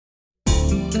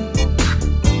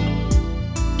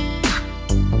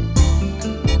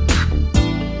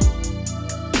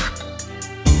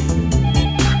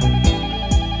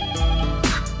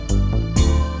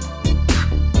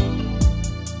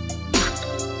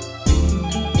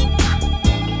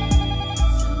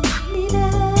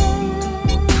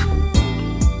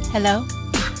Hello?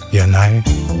 Yeah, Nylia?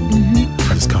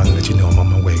 I just called to let you know I'm on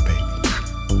my way, baby.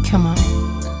 Come on.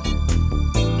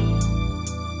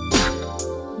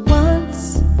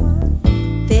 Once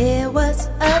there was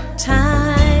a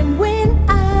time when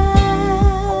I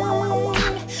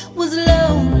was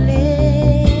lonely,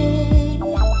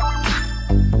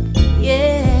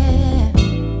 yeah,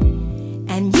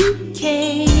 and you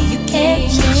came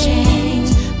to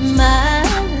change my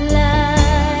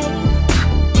life,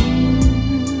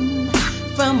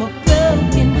 from a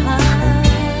broken heart.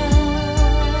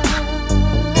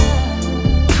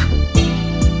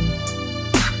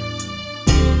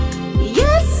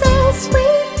 You're so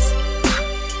sweet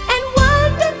and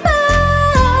wonderful.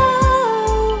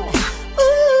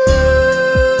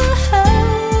 Ooh,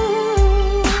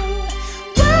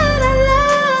 what I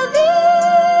love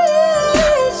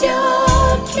is your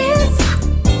kiss.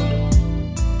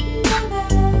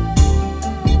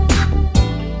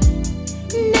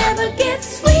 Never gets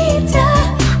sweeter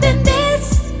than this.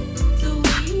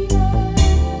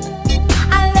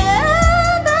 I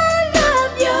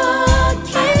love your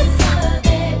kiss,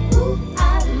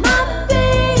 my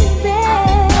baby.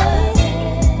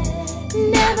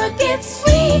 Never gets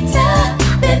sweeter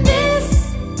than this.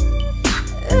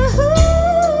 Ooh,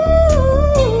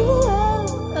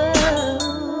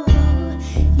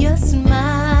 your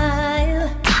smile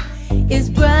is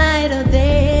brighter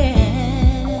than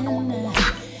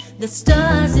the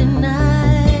stars in night.